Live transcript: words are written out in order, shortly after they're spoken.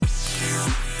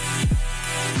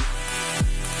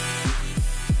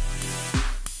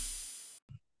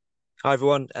Hi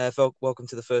everyone, welcome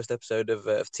to the first episode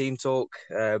of Team Talk.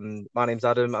 My name's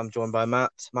Adam. I'm joined by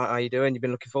Matt. Matt, how you doing? You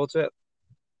been looking forward to it?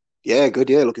 Yeah, good.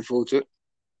 Yeah, looking forward to it.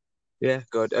 Yeah,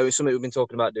 good. It's something we've been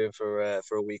talking about doing for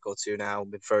a week or two now.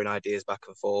 We've been throwing ideas back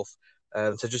and forth.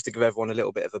 So just to give everyone a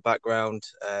little bit of a background,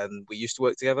 we used to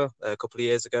work together a couple of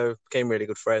years ago, became really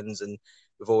good friends, and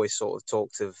we've always sort of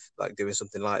talked of like doing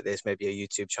something like this, maybe a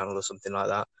YouTube channel or something like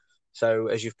that. So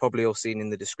as you've probably all seen in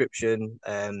the description,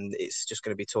 it's just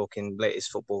going to be talking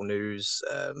latest football news.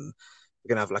 We're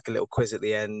going to have like a little quiz at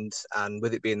the end, and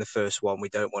with it being the first one, we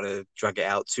don't want to drag it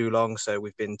out too long. So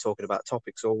we've been talking about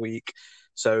topics all week.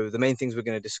 So the main things we're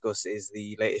going to discuss is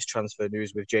the latest transfer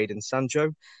news with Jadon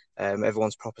Sancho.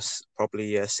 Everyone's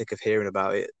probably sick of hearing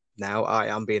about it now. I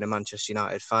am being a Manchester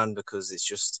United fan because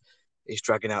it's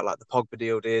dragging out like the Pogba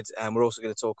deal did, and we're also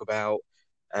going to talk about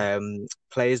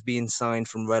players being signed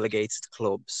from relegated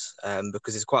clubs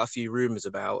because there's quite a few rumours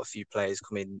about a few players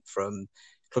coming from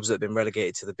clubs that have been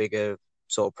relegated to the bigger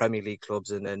sort of Premier League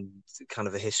clubs and kind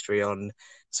of a history on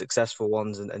successful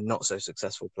ones and not so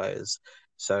successful players.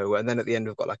 So, and then at the end,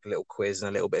 we've got like a little quiz and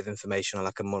a little bit of information on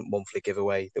like a monthly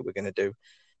giveaway that we're going to do.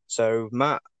 So,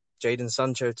 Matt, Jadon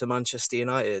Sancho to Manchester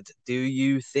United, do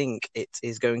you think it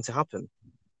is going to happen?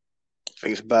 I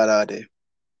think it's a bad idea.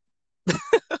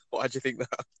 Why do you think that?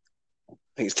 I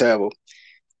think it's terrible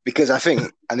because I think,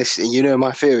 and this, you know,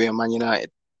 my theory on Man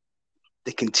United,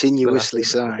 they Gonna have continuously to.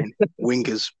 sign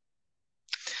wingers.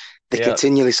 They Yeah,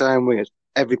 continually sign wingers.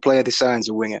 Every player they sign is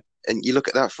a winger. And you look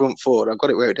at that front forward. I've got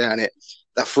it wrote down here.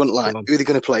 That front go line. on. Who are they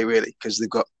going to play really? Because they've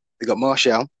got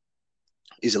Martial.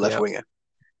 He's a left Yeah, winger.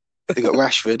 They've got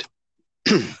Rashford.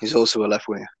 He's also a left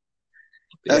winger.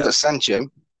 They've yeah, got Sancho.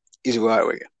 He's a right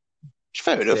winger.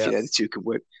 Fair enough. yeah. You know, the two could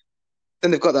work. Then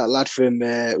they've got that lad from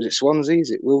was it Swansea? Is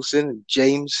it Wilson?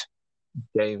 James?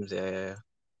 James, yeah,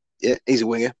 Yeah, he's a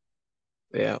winger.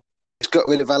 yeah, He's got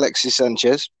rid of Alexis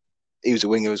Sanchez. He was a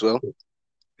winger as well.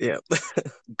 yeah,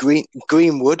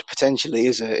 Greenwood potentially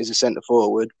is a centre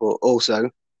forward, but also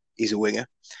he's a winger.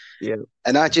 yeah,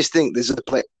 And I just think there's a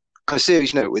play on a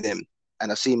serious note with him,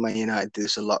 and I've seen Man United do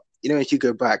this a lot. You know, if you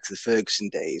go back to the Ferguson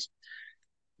days,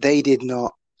 they did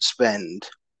not spend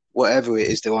whatever it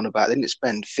is they're on about. They didn't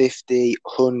spend 50,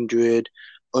 100,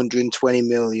 120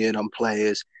 million on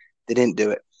players. They didn't do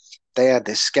it. They had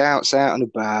their scouts out and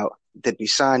about. They'd be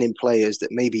signing players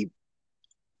that maybe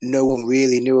no one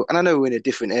really knew. And I know we're in a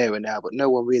different era now, but no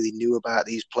one really knew about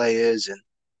these players. And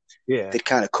yeah. they'd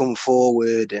kind of come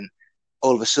forward, and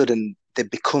all of a sudden they'd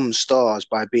become stars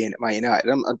by being at Man United.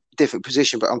 I'm a different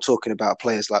position, but I'm talking about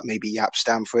players like maybe Yap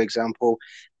Stam, for example.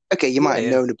 Okay, you might Yeah,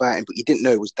 have yeah. known about him, but you didn't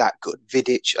know it was that good.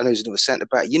 Vidic, I know he's another centre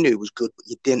back. You knew it was good, but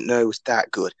you didn't know it was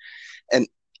that good. And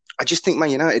I just think Man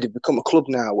United have become a club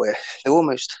now where they're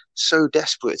almost so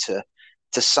desperate to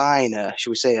sign a,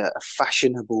 should we say, a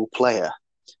fashionable player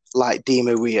like Di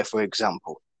Maria, for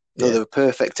example. Yeah. Another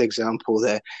perfect example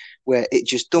there, where it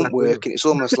just don't Exactly. work, and it's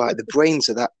almost like the brains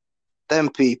of that them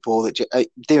people that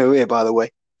Di Maria, by the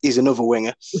way, is another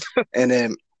winger,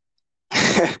 and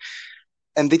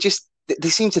and they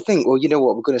seem to think, well, you know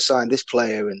what, we're going to sign this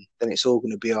player, and then it's all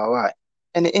going to be all right,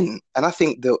 and it isn't. And I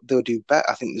think they'll do better.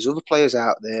 I think there's other players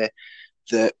out there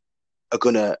that are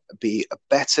going to be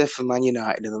better for Man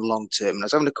United in the long term. And I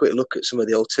was having a quick look at some of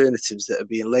the alternatives that are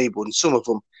being labelled, and some of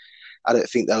them I don't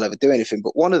think they'll ever do anything.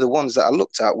 But one of the ones that I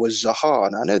looked at was Zaha.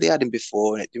 And I know they had him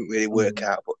before and it didn't really work Mm.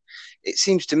 out. But it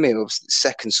seems to me, obviously, the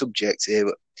second subject here,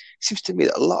 but it seems to me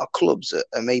that a lot of clubs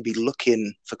are maybe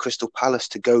looking for Crystal Palace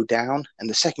to go down. And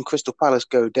the second Crystal Palace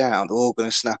go down, they're all going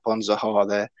to snap on Zaha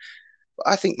there. But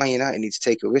I think Man United need to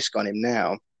take a risk on him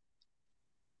now.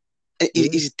 Yeah.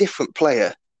 He's a different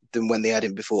player than when they had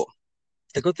him before.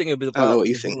 The good thing I don't know about what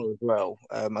you think. Zaha as well,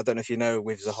 I don't know if you know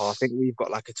with Zaha, I think we've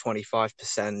got like a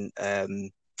 25%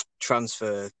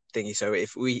 transfer thingy. So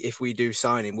if we do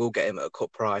sign him, we'll get him at a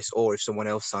cut price, or if someone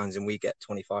else signs him, we get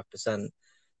 25%.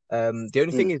 The only Hmm.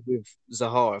 thing is with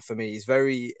Zaha for me, he's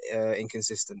very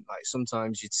inconsistent. Like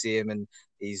sometimes you'd see him and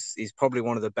he's probably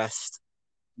one of the best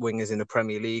wingers in the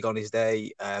Premier League on his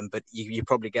day, but you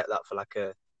probably get that for like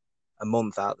a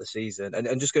month out of the season.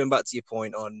 And just going back to your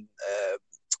point on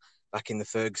back in the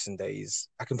Ferguson days,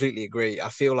 I completely agree. I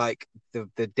feel like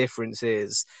the difference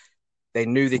is they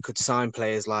knew they could sign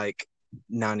players like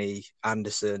Nani,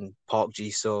 Anderson, Park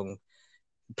Ji Sung,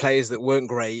 players that weren't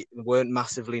great, weren't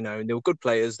massively known. They were good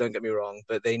players, don't get me wrong,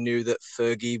 but they knew that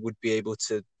Fergie would be able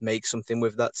to make something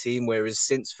with that team. Whereas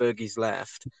since Fergie's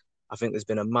left, I think there's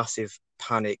been a massive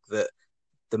panic that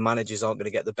the managers aren't going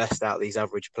to get the best out of these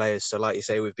average players. So, like you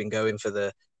say, we've been going for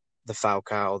the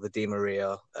Falcao, the Di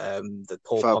Maria, the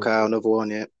Paul Falcao, Pogba. another one,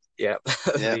 yeah. Yeah,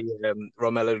 Yeah. the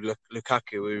Romelu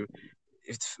Lukaku, who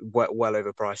is well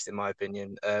overpriced in my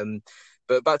opinion.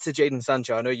 But back to Jadon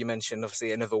Sancho, I know you mentioned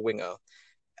obviously another winger.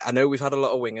 I know we've had a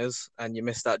lot of wingers, and you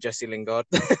missed out Jesse Lingard.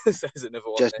 So there's another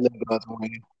one Just Lingard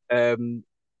winning. there.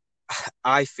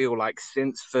 I feel like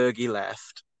since Fergie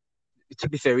left, to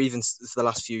be fair, even the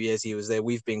last few years he was there,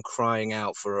 we've been crying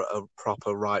out for a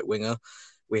proper right winger.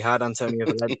 We had Antonio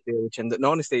Valencia, and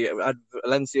honestly,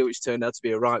 Valencia, which turned out to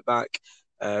be a right back.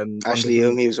 Ashley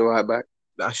Young, he was a right back.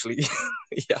 Ashley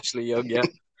Young, yeah.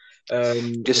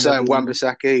 Just saying,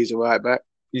 Wan-Bissaka, he's a right back.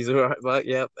 He's a right back,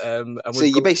 yeah. And so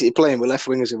you're basically playing with left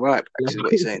wingers and right backs, is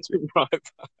what you're saying to me. Right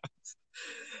backs.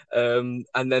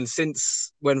 And then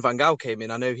since when Van Gaal came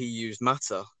in, I know he used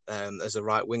Mata as a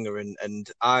right winger, and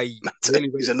I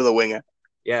really he's another winger.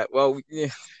 Yeah, well, yeah,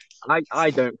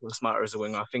 I don't class Mata as a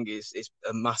winger. I think it's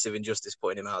a massive injustice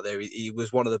putting him out there. He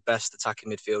was one of the best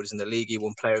attacking midfielders in the league. He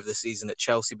won Player of the Season at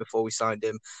Chelsea before we signed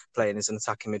him, playing as an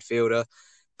attacking midfielder.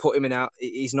 Put him in out.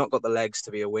 He's not got the legs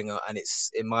to be a winger, and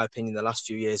it's, in my opinion, the last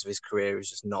few years of his career has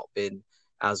just not been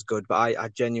as good. But I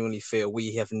genuinely feel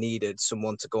we have needed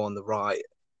someone to go on the right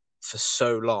for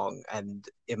so long, and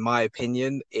in my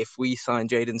opinion, if we sign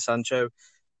Jadon Sancho,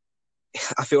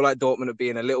 I feel like Dortmund are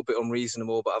being a little bit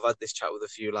unreasonable, but I've had this chat with a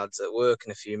few lads at work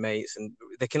and a few mates, and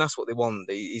they can ask what they want.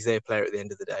 He's their player at the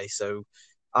end of the day. So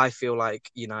I feel like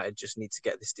United just need to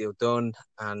get this deal done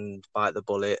and bite the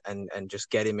bullet and just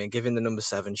get him in, give him the number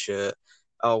 7 shirt.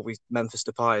 Oh, Memphis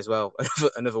Depay as well,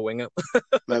 another winger.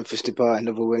 Memphis Depay,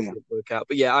 another winger. But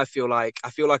yeah, I feel like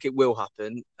it will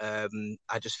happen.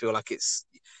 I just feel like it's.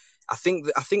 I think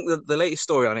the latest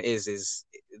story on it is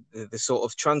the sort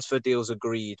of transfer deals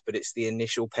agreed, but it's the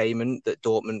initial payment that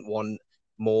Dortmund want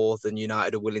more than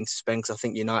United are willing to spend. Because I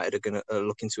think United are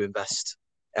looking to invest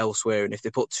elsewhere, and if they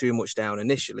put too much down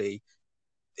initially,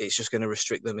 it's just going to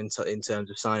restrict them in terms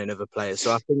of signing other players.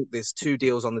 So I think there's 2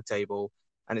 deals on the table,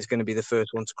 and it's going to be the first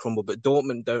one to crumble. But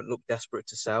Dortmund don't look desperate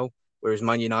to sell, whereas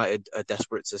Man United are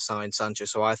desperate to sign Sancho.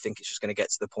 So I think it's just going to get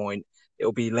to the point.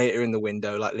 It'll be later in the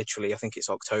window, like literally, I think it's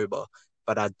October.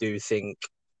 But I do think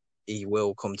he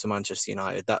will come to Manchester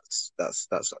United. That's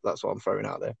what I'm throwing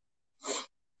out there.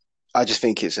 I just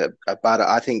think it's a bad.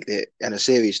 I think that, on a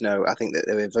serious note, I think that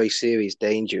they're in very serious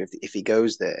danger if he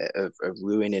goes there of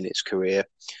ruining his career,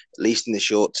 at least in the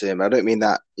short term. I don't mean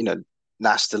that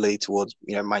nastily towards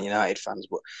Man United fans,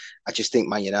 but I just think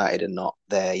Man United are not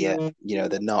there yet.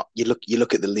 They're not. You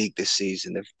look at the league this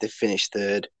season. They've finished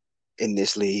 3rd in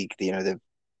this league.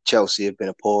 Chelsea have been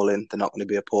appalling. They're not going to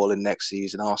be appalling next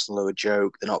season. Arsenal are a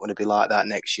joke. They're not going to be like that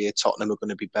next year. Tottenham are going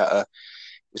to be better.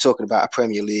 We're talking about a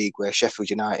Premier League where Sheffield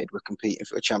United were competing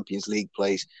for a Champions League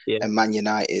place, and Man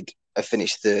United have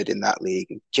finished 3rd in that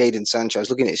league. Jadon Sancho, I was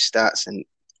looking at his stats, and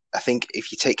I think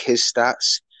if you take his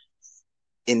stats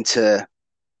into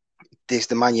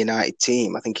the Man United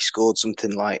team, I think he scored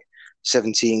something like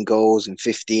 17 goals and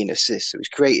 15 assists. So he's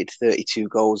created 32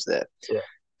 goals there. Yeah.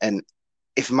 And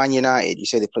if Man United, you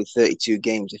say they played 32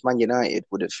 games, if Man United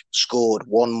would have scored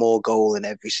 1 more goal in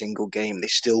every single game, they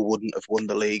still wouldn't have won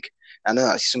the league. I know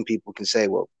that some people can say,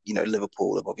 well,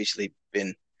 Liverpool have obviously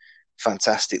been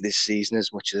fantastic this season,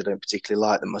 as much as I don't particularly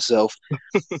like them myself.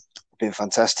 Been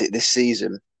fantastic this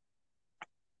season.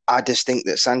 I just think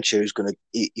that Sancho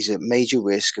he's at major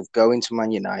risk of going to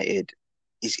Man United.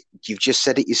 You've just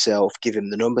said it yourself, give him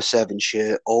the number 7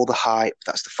 shirt, all the hype,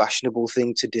 that's the fashionable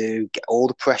thing to do, get all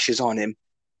the pressures on him.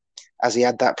 Has he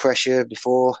had that pressure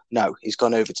before? No, he's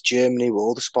gone over to Germany with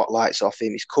all the spotlights off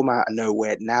him. He's come out of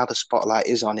nowhere. Now the spotlight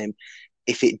is on him.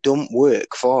 If it don't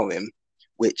work for him,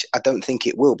 which I don't think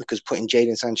it will, because putting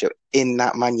Jadon Sancho in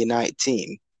that Man United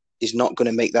team is not going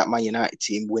to make that Man United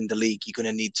team win the league. You're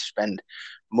going to need to spend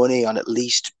money on at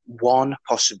least 1,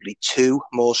 possibly 2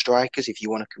 more strikers if you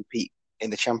want to compete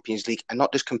in the Champions League, and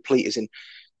not just complete as in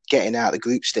getting out the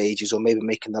group stages or maybe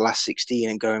making the last 16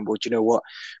 and going, well, do you know what?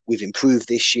 We've improved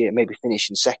this year, maybe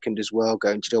finishing 2nd as well,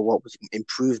 going, do you know what? We've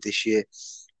improved this year.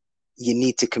 You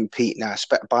need to compete now.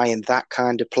 Buying that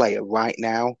kind of player right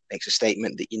now makes a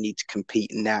statement that you need to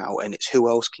compete now, and it's who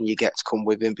else can you get to come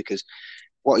with him, because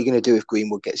what are you going to do if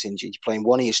Greenwood gets injured? You're playing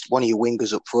one of your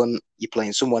wingers up front, you're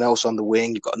playing someone else on the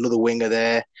wing, you've got another winger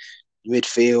there,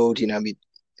 midfield,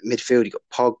 midfield, you've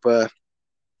got Pogba,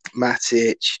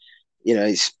 Matic,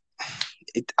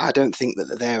 I don't think that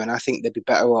they're there, and I think they'd be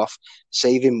better off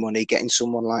saving money, getting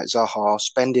someone like Zaha,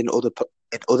 spending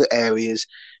in other areas,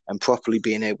 and properly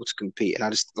being able to compete. And I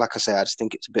just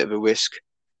think it's a bit of a risk,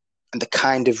 and the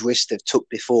kind of risk they've took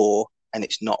before, and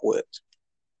it's not worked.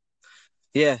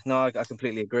 Yeah, no, I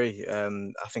completely agree.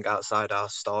 I think outside our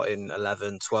starting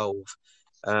 11, 12,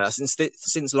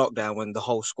 Since lockdown, when the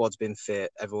whole squad's been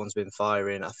fit, everyone's been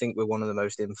firing. I think we're one of the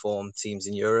most informed teams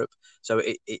in Europe, so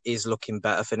it is looking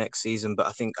better for next season. But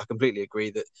I think I completely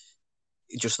agree that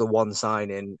just the one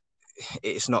signing,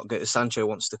 it's not good. Sancho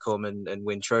wants to come and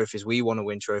win trophies. We want to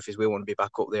win trophies. We want to be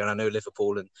back up there. And I know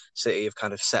Liverpool and City have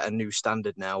kind of set a new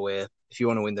standard now, where if you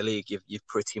want to win the league, you've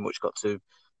pretty much got to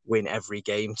win every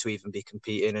game to even be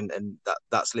competing. And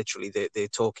that's literally they're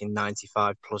talking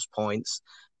 95 plus points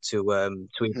to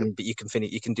even. But you can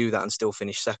finish. You can do that and still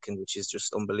finish second, which is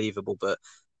just unbelievable. But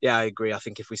yeah, I agree. I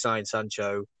think if we sign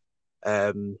Sancho,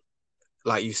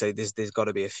 like you say, there's got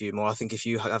to be a few more. I think if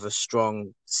you have a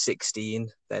strong 16,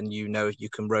 then you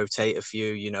can rotate a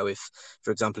few. If,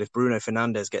 for example, if Bruno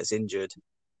Fernandes gets injured,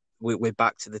 we're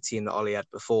back to the team that Ollie had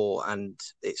before, and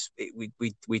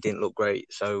we didn't look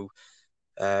great. So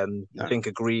no. I think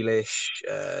a Grealish.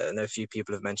 I know a few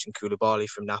people have mentioned Koulibaly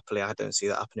from Napoli. I don't see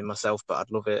that happening myself, but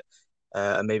I'd love it.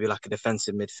 And maybe like a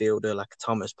defensive midfielder, like a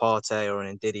Thomas Partey or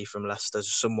an Ndidi from Leicester,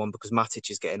 someone, because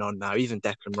Matic is getting on now. Even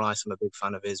Declan Rice, I'm a big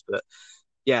fan of his. But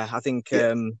yeah, I think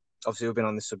obviously we've been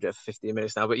on this subject for 15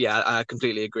 minutes now. But yeah, I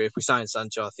completely agree. If we sign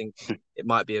Sancho, I think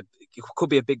it could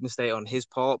be a big mistake on his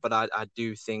part. But I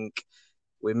do think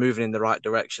we're moving in the right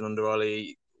direction under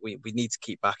Ollie. We need to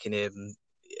keep backing him.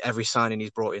 Every signing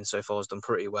he's brought in so far has done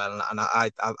pretty well. And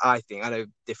I think, I know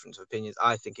difference of opinions.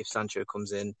 I think if Sancho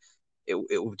comes in, it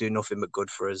will do nothing but good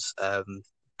for us.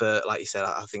 But like you said,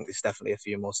 I think there's definitely a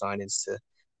few more signings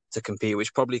to compete,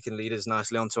 which probably can lead us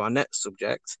nicely onto our next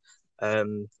subject.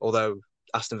 Although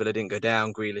Aston Villa didn't go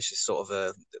down, Grealish is sort of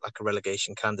a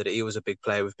relegation candidate. He was a big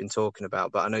player we've been talking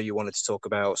about, but I know you wanted to talk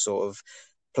about sort of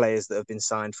players that have been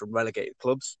signed from relegated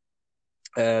clubs.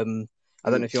 I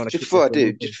don't know if you want to. Just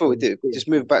before we do, just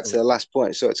move back to the last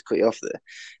point. Sorry to cut you off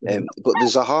there. But the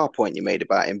Zaha point you made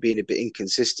about him being a bit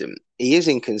inconsistent. He is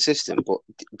inconsistent, but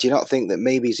do you not think that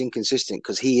maybe he's inconsistent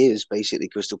because he is basically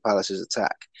Crystal Palace's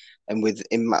attack? And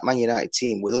in Man United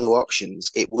team, with other options,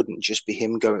 it wouldn't just be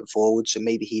him going forward. So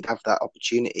maybe he'd have that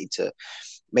opportunity to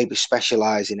maybe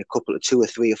specialise in a couple of 2 or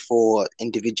 3 or 4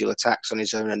 individual attacks on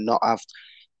his own and not have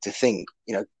to think,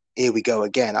 here we go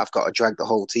again. I've got to drag the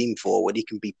whole team forward. He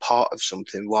can be part of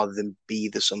something rather than be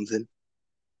the something.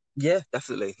 Yeah,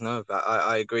 definitely. No, but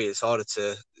I agree. It's harder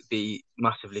to be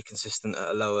massively consistent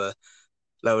at a lower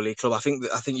league club. I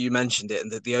think you mentioned it,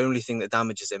 and the only thing that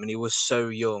damages him, and he was so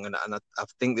young, and I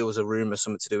think there was a rumor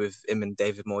something to do with him and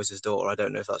David Moyes' daughter. I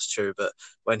don't know if that's true, but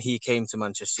when he came to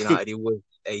Manchester United, he was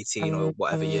 18 or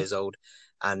whatever years old,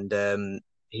 and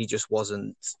he just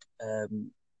wasn't.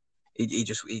 He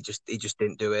just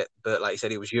didn't do it. But like you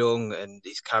said, he was young and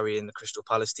he's carrying the Crystal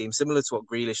Palace team, similar to what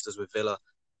Grealish does with Villa.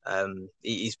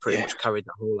 He's pretty much carried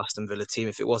the whole Aston Villa team.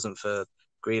 If it wasn't for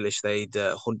Grealish,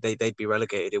 they'd be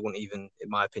relegated. It wouldn't even, in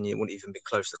my opinion, it wouldn't even be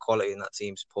close. The quality in that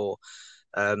team's poor,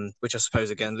 which I suppose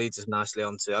again leads us nicely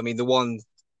onto. I mean, the one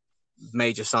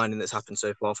major signing that's happened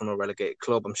so far from a relegated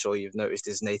club, I'm sure you've noticed,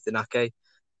 is Nathan Ake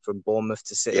from Bournemouth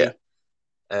to City.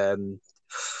 Yeah.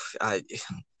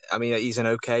 I mean, he's an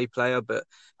okay player, but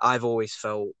I've always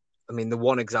felt. I mean, the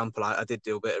one example I did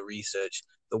do a bit of research.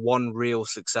 The one real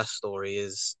success story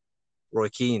is Roy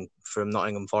Keane from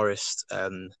Nottingham Forest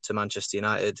to Manchester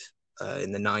United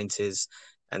in the 90s.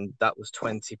 And that was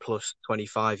 20 plus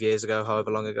 25 years ago,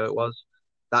 however long ago it was.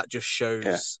 That just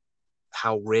shows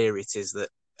how rare it is that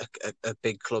a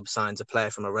big club signs a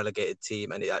player from a relegated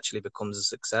team and it actually becomes a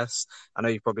success. I know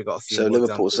you've probably got a few. So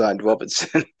Liverpool signed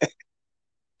Robertson.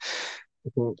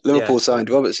 Liverpool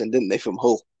signed Robertson, didn't they, from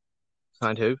Hull?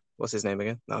 Signed who? What's his name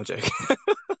again? No, I'm joking.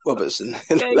 Robertson.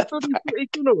 Yeah, he's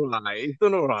done all right. He's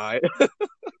done all right.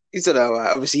 He's done all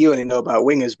right. Obviously, you only know about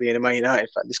wingers being a Man United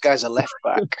fan. This guy's a left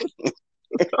back.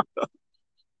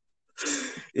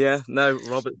 Yeah, no,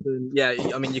 Robertson. Yeah,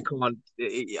 I mean, you can't.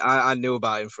 I knew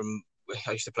about him from.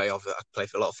 I used to play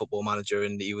for a lot of Football Manager,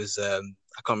 and he was. I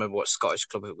can't remember what Scottish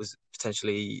club it was.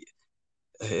 Potentially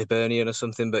Hibernian or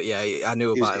something, but yeah, I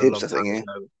knew about it a long time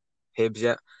ago. Hibs,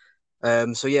 yeah.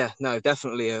 So yeah, no,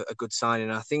 definitely a good signing.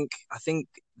 I think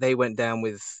they went down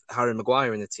with Harry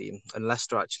Maguire in the team, and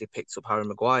Leicester actually picked up Harry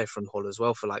Maguire from Hull as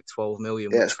well for like 12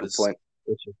 million, which was point.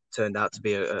 Which turned out to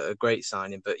be a great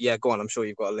signing. But yeah, go on. I'm sure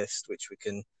you've got a list which we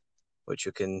can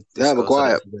discuss. No,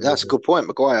 Maguire. That's a good point.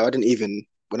 Maguire. I didn't even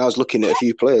when I was looking at a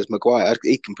few players, Maguire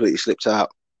he completely slipped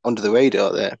out under the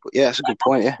radar there. But yeah, that's a good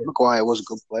point. Yeah, Maguire was a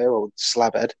good player, old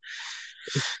slabhead.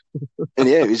 And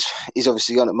yeah, he's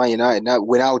obviously gone at Man United now.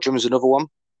 Wijnaldum's another one.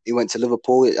 He went to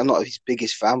Liverpool. I'm not his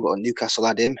biggest fan, but Newcastle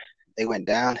had him. They went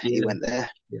down. Yeah. He went there.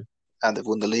 Yeah. And they've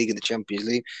won the league and the Champions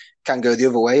League. Can go the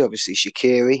other way, obviously.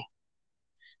 Shaqiri.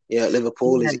 Yeah,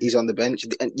 Liverpool is Yeah, he's on the bench,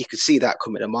 and you could see that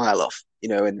coming a mile off.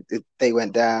 And they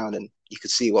went down, and you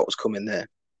could see what was coming there.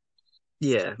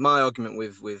 yeah. My argument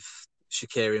with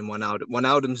Shaqiri and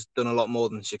Wijnaldum's done a lot more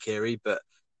than Shaqiri, but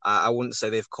I wouldn't say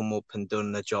they've come up and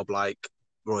done a job like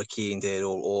Roy Keane did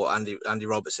or Andy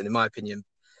Robertson. In my opinion,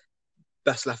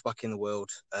 best left back in the world.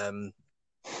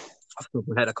 Off the top of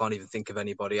my head, I can't even think of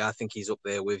anybody. I think he's up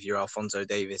there with your Alphonso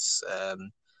Davies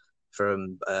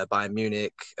from Bayern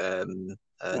Munich,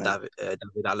 Right.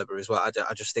 David Alaba as well.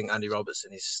 I just think Andy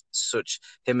Robertson is such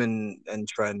him and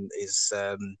Trent is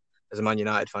as a Man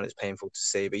United fan, it's painful to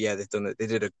see. But yeah, they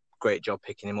did a great job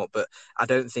picking him up. But I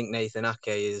don't think Nathan Ake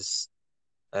is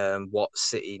what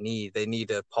City need. They need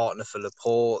a partner for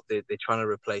Laporte. They're trying to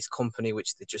replace Company,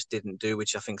 which they just didn't do,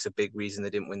 which I think is a big reason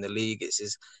they didn't win the league. It's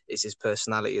his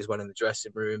personality as well in the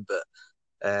dressing room. But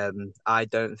I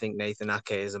don't think Nathan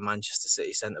Ake is a Manchester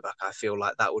City centre back. I feel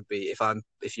like that would be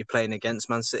if you're playing against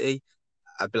Man City,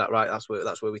 I'd be like, right, that's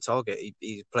where we target.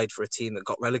 He played for a team that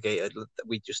got relegated.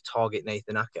 We just target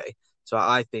Nathan Ake. So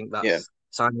I think Yeah. that's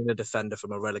signing a defender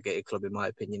from a relegated club, in my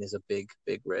opinion, is a big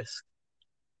risk.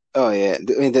 Oh yeah.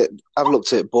 I mean, I've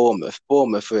looked at Bournemouth.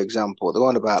 Bournemouth, for example, they're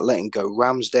on about letting go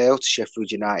Ramsdale to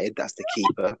Sheffield United. That's the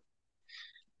keeper.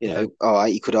 Yeah, All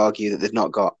right, you could argue that they've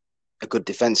not got a good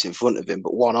defence in front of him,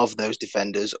 but one of those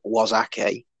defenders was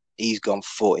Ake. He's gone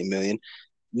for 40 million.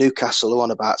 Newcastle are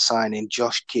on about signing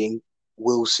Josh King,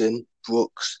 Wilson,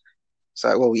 Brooks.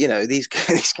 So, well, these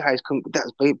these guys couldn't.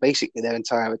 That's basically their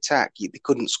entire attack. They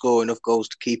couldn't score enough goals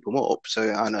to keep them up.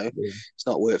 So I know yeah, it's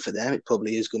not worked for them. It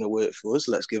probably is going to work for us.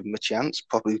 Let's give them a chance.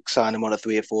 Probably sign them on a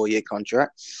 3 or 4 year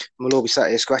contract, and we'll all be sat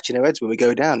here scratching our heads when we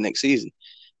go down next season.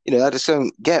 I just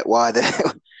don't get why they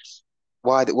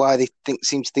why they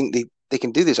seem to think they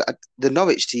can do this. The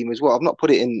Norwich team as well. I've not put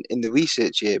it in the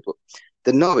research here, but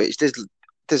the Norwich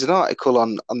there's an article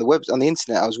on the web on the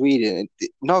internet I was reading. And the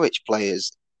Norwich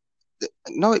players,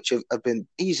 Norwich have been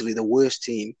easily the worst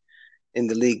team in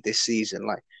the league this season.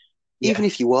 Like, even yeah.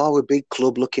 if you are a big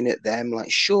club looking at them, like,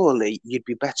 surely you'd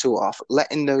be better off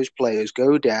letting those players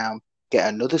go down,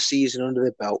 get another season under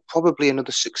their belt, probably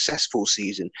another successful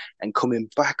season, and coming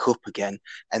back up again,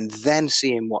 and then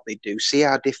seeing what they do, see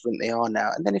how different they are now.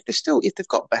 And then if they've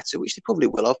got better, which they probably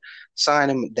will have, sign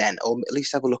them then, or at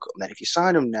least have a look at them then. If you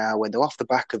sign them now when they're off the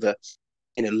back of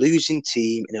in a losing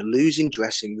team, in a losing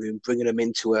dressing room, bringing them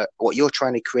into what you're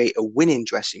trying to create, a winning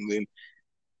dressing room,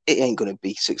 it ain't going to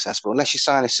be successful unless you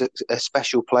sign a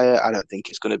special player. I don't think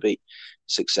it's going to be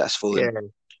successful. And Yeah,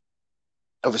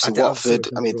 obviously, I'm sorry Watford.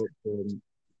 to I mean, interrupt.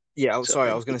 Yeah, I'm sorry. I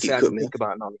sorry, was going to say keep I cutting didn't me off. think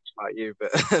about Norwich like you,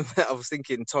 but I was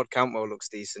thinking Todd Cantwell looks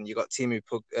decent. You got Timu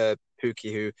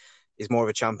Pukki, who is more of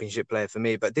a championship player for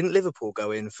me. But didn't Liverpool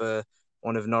go in for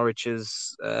one of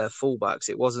Norwich's fullbacks?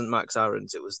 It wasn't Max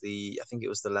Aarons. I think it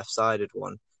was the left-sided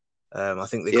one. I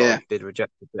think they got Yeah, a bid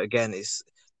rejected. But again,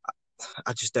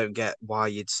 I just don't get why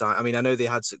you'd sign. I mean, I know they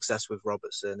had success with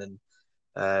Robertson and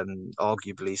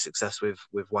arguably success with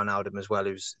Wijnaldum as well.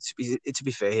 Who's to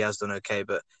be fair, he has done okay,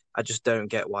 but I just don't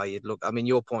get why you'd look. I mean,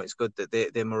 your point's good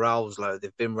that their morale's low.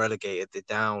 They've been relegated. They're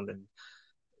down, and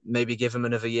maybe give them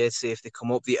another year to see if they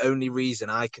come up. The only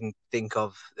reason I can think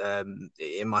of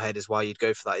in my head is why you'd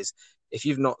go for that is if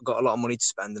you've not got a lot of money to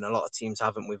spend, and a lot of teams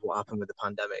haven't with what happened with the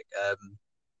pandemic.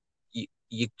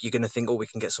 You're going to think, oh, we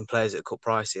can get some players at a cut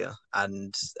price here,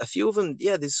 and a few of them,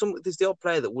 yeah. There's the odd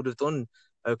player that would have done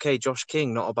okay. Josh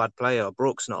King, not a bad player.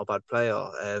 Brooks, not a bad player.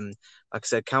 Like I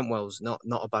said, Cantwell's not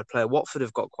a bad player. Watford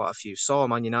have got quite a few. Saw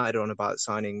Man United are on about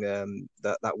signing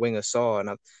that winger Saw, and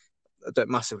I don't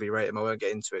massively rate him. I won't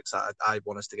get into it because I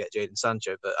want us to get Jadon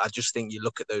Sancho, but I just think you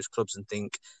look at those clubs and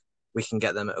think we can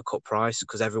get them at a cut price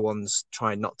because everyone's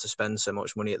trying not to spend so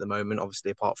much money at the moment,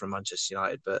 obviously apart from Manchester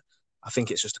United, but I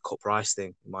think it's just a cut price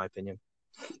thing, in my opinion.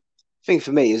 thing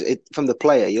for me is from the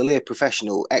player. You'll hear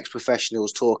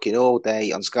ex-professionals talking all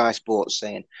day on Sky Sports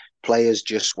saying players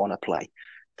just want to play.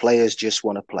 Players just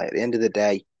want to play. At the end of the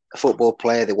day, a football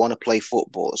player, they want to play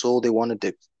football. That's all they want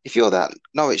to do. If you're that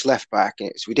Norwich left back, and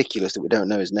it's ridiculous that we don't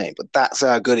know his name, but that's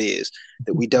how good he is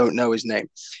that we don't know his name.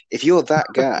 If you're that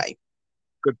guy,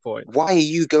 Good point. why are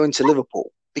you going to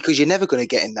Liverpool? Because you're never going to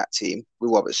get in that team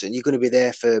with Robertson. You're going to be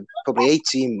there for probably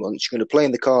 18 months. You're going to play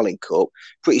in the Carling Cup.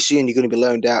 Pretty soon, you're going to be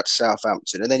loaned out to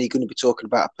Southampton. And then you're going to be talking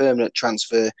about a permanent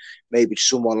transfer, maybe to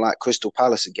someone like Crystal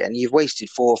Palace again. You've wasted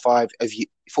 4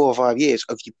 or 5 years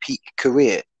of your peak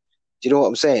career. Do you know what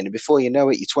I'm saying? And before you know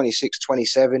it, you're 26,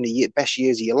 27, the best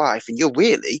years of your life, and you're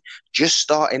really just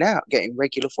starting out getting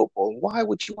regular football. Why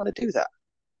would you want to do that?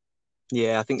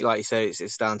 Yeah, I think, like you say,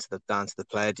 it's down to the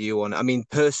player. Do you want? I mean,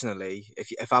 personally,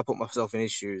 if I put myself in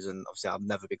his shoes, and obviously I'll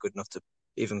never be good enough to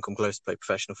even come close to play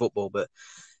professional football, but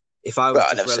If I was Well,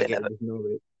 I just never say relegated never. with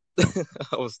Norwich,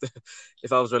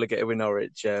 if I was relegated with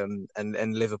Norwich,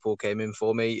 and Liverpool came in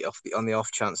for me on the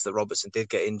off chance that Robertson did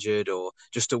get injured, or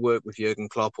just to work with Jurgen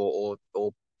Klopp, or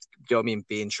do you know what I mean,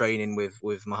 be in training with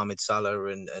Mohamed Salah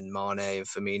and Mane and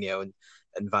Firmino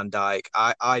and Van Dijk,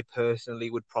 I personally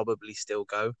would probably still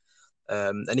go.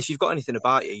 And if you've got anything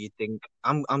about you, you'd think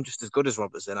I'm just as good as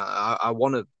Robertson. I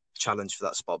want to challenge for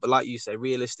that spot. But like you say,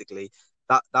 realistically,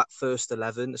 that first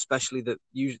 11, especially the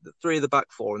three of the back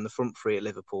four and the front three at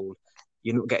Liverpool,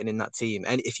 you're not getting in that team.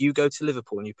 And if you go to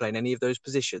Liverpool and you play in any of those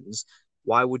positions,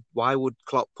 why would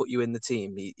Klopp put you in the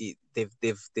team?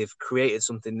 They've created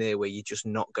something there where you're just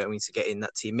not going to get in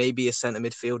that team. Maybe a centre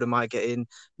midfielder might get in,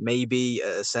 maybe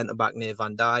a centre back near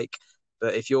Van Dijk.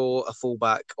 But if you're a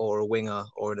fullback or a winger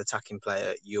or an attacking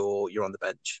player, you're on the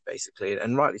bench basically,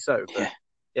 and rightly so. But Yeah.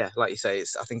 yeah, like you say,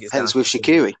 I think it's Hence down with to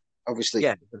Shaqiri, obviously.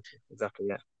 yeah, exactly,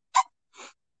 yeah.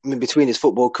 I mean, between his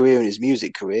football career and his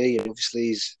music career,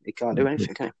 obviously he can't do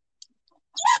anything, can he?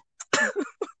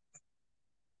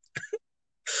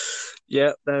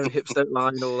 Yeah, their hips don't lie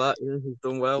and all that. Yeah, he's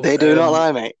done well. They do not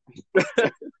lie, mate.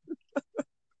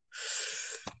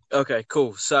 Okay,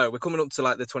 cool. So we're coming up to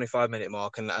like the 25-minute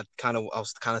mark, and I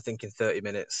was kind of thinking 30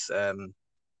 minutes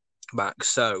max.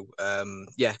 So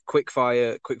yeah, quick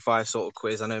fire sort of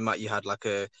quiz. I know, Matt, you had like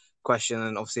a question,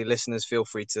 and obviously listeners, feel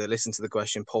free to listen to the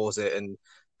question, pause it, and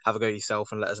have a go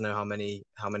yourself, and let us know how many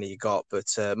you got. But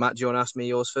Matt, do you want to ask me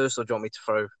yours first, or do you want me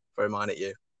to throw mine at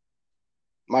you?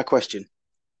 My question.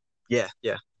 Yeah.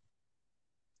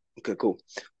 Okay, cool.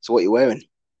 So what are you wearing?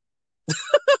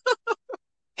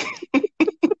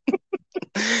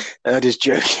 I'm just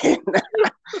joking.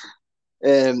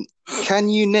 Can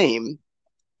you name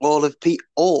all of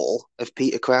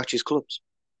Peter Crouch's clubs?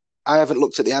 I haven't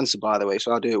looked at the answer, by the way,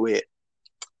 so I'll do it weird.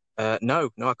 No,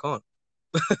 I can't.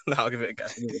 No, I'll give it a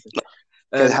guess.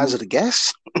 Hazard a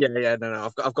guess? Yeah,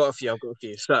 no. I've got a few.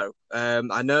 So,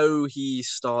 I know he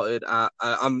started at.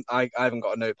 I haven't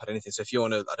got a notepad or anything. So if you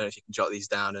want to, I don't know if you can jot these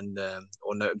down and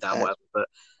or note them down, whatever. But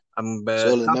I'm. It's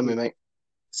all in memory, mate.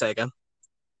 Say again.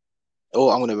 Oh,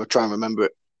 I'm going to try and remember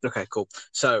it. Okay, cool.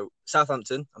 So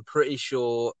Southampton. I'm pretty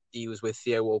sure he was with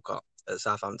Theo Walcott at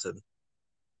Southampton.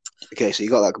 Okay, so you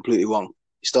got that completely wrong.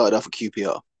 He started off at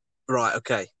QPR. Right.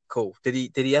 Okay. Cool. Did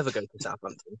he ever go to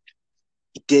Southampton?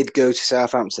 He did go to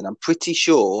Southampton. I'm pretty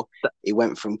sure he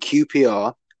went from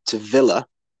QPR to Villa.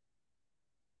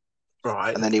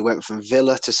 Right. And then he went from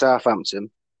Villa to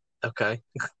Southampton. Okay.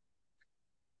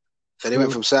 Then he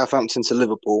went from Southampton to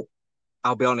Liverpool.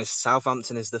 I'll be honest,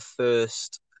 Southampton is the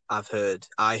first I heard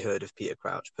of Peter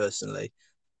Crouch personally.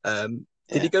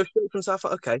 Did he go straight from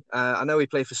Southampton? Okay. I know he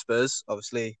played for Spurs,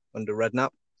 obviously, under Redknapp.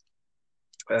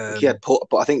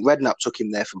 But I think Redknapp took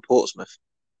him there from Portsmouth.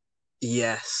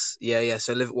 Yes. Yeah.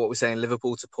 So what we're saying,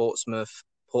 Liverpool to Portsmouth,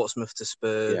 Portsmouth to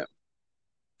Spurs.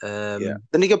 Yeah.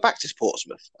 Then he go back to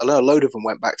Portsmouth. I know a load of them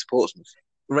went back to Portsmouth.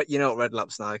 You know what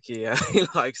Redknapp's like? He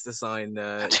likes to sign.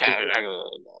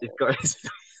 He's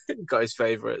got his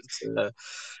favourites.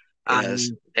 Yes.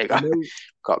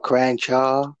 Got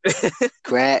Cranshaw,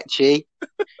 Cratchy,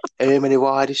 Ermini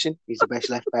Widerson. He's the best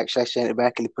left back / centre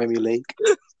back in the Premier League.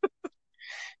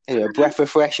 Anyway, breath of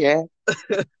fresh air.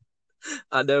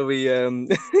 I know he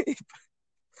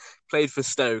played for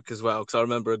Stoke as well, because I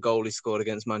remember a goal he scored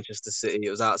against Manchester City.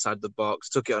 It was outside the box,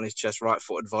 took it on his chest,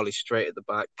 right-footed volley straight at the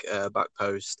back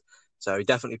post. So he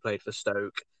definitely played for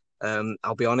Stoke.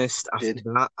 I'll be honest, after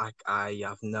that, I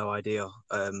have no idea.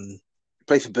 He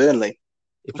played for Burnley.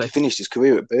 He finished his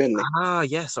career at Burnley.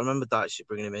 Yes, I remember that shit,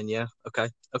 bringing him in. Yeah,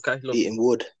 okay. Look, eating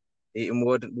wood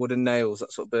and nails.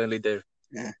 That's what Burnley do.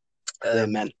 Yeah, they're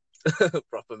men,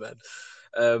 proper men.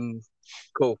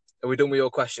 Cool. Are we done with your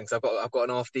questions? I've got an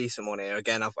half decent one here.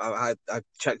 Again, I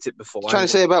checked it before. Trying to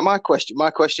say about my question.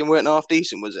 My question weren't half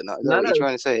decent, was it? Not? Is that what you're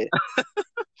trying to say?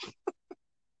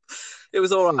 It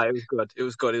was all right. It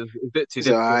was good. It was a bit too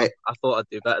difficult. Right. I thought I'd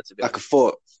do better, to be honest.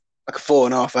 Like a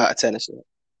 4.5 out of 10 or something.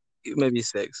 Maybe a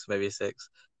 6.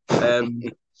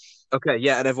 Okay,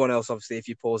 yeah, and everyone else, obviously, if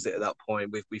you pause it at that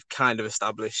point, we've kind of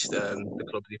established the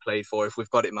clubs he played for. If we've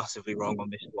got it massively wrong on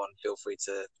this one, feel free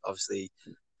to obviously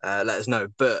let us know.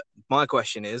 But my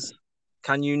question is,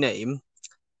 can you name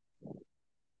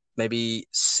maybe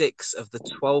 6 of the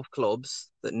 12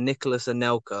 clubs that Nicolas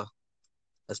Anelka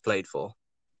has played for?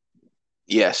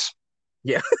 Yes.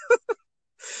 Yeah.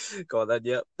 Go on then,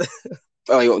 yep.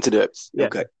 Oh, you want to do it? Yeah.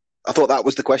 Okay. I thought that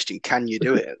was the question. Can you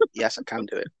do it? Yes, I can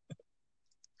do it.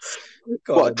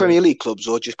 What, Premier League clubs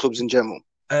or just clubs in general?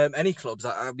 Any clubs.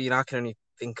 I mean, I can only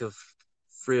think of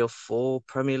 3 or 4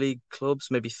 Premier League clubs,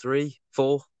 maybe 3,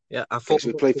 4. Yeah, So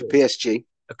we played for PSG.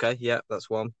 Okay, yeah, that's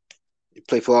one. He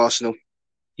played for Arsenal.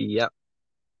 Yeah.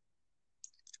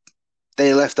 Then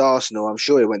he left Arsenal. I'm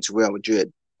sure he went to Real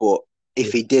Madrid, but if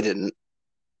Yeah. he didn't,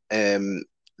 um,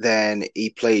 then he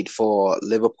played for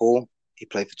Liverpool. He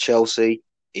played for Chelsea.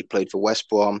 He played for West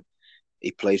Brom.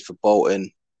 He played for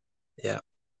Bolton. Yeah.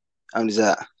 How many's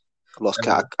that? I've lost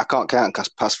count. I can't count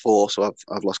past four, so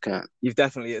I've lost count. You've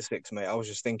definitely hit six, mate. I was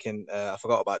just thinking, I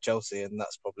forgot about Chelsea, and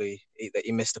that's probably that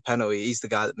he missed a penalty. He's the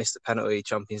guy that missed the penalty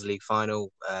Champions League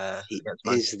final He against is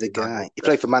Manchester the United. guy. He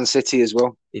played for Man City as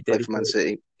well. He did. Played for Man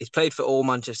City. He's played for all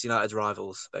Manchester United's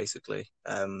rivals, basically,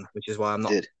 which is why I'm He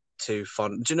not did. too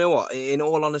fond. Do you know what? In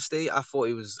all honesty, I thought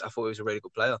he was a really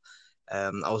good player.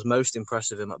 I was most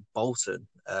impressed with him at Bolton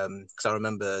because I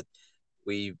remember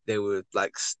they were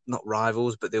like not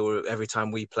rivals, but they were every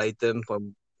time we played them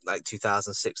when like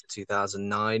 2006 to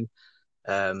 2009.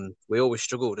 We always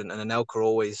struggled, and Anelka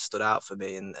always stood out for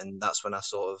me, and that's when I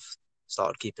sort of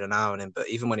started keeping an eye on him. But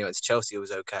even when he went to Chelsea, it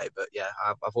was okay. But yeah,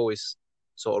 I've always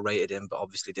sort of rated him, but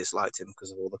obviously disliked him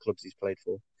because of all the clubs he's played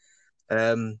for.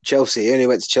 Chelsea. He only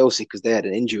went to Chelsea because they had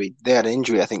an injury. They had an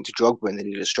injury, I think, to Drogba, and they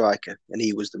needed a striker, and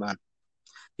he was the man.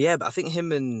 Yeah, but I think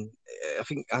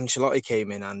Ancelotti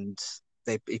came in and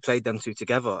he played them two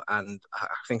together, and I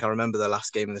think I remember the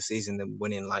last game of the season them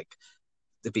winning like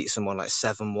they beat someone like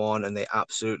 7-1 and they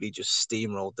absolutely just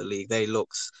steamrolled the league. They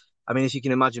looked, I mean, if you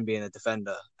can imagine being a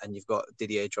defender and you've got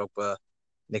Didier Drogba,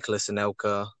 Nicolas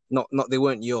Anelka, not they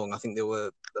weren't young. I think they were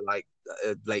like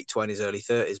late 20s, early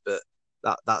 30s, but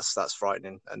that's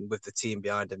frightening. And with the team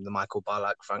behind him, the Michael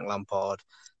Ballack, Frank Lampard,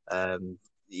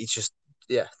 it's just,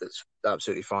 yeah, that's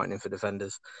absolutely frightening for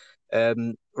defenders.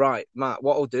 Right, Matt,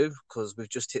 what I'll do, because we've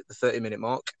just hit the 30-minute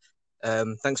mark,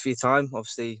 thanks for your time.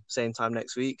 Obviously, same time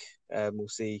next week. We'll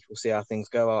see how things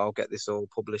go. I'll get this all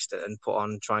published and put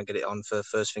on, try and get it on for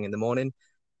first thing in the morning.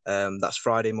 That's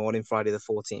Friday morning, Friday the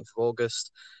 14th of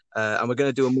August. And we're going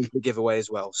to do a monthly giveaway as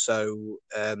well. So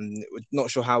we're not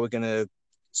sure how we're going to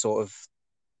sort of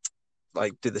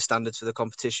like do the standards for the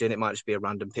competition. It might just be a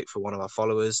random pick for one of our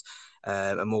followers,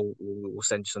 and we'll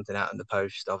send you something out in the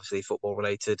post, obviously football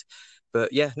related.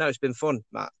 But yeah, no, it's been fun,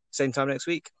 Matt. Same time next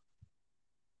week.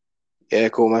 Yeah,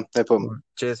 cool, man. No problem.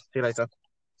 Cheers. See you later.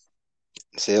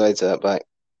 See you later. Bye.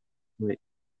 Right.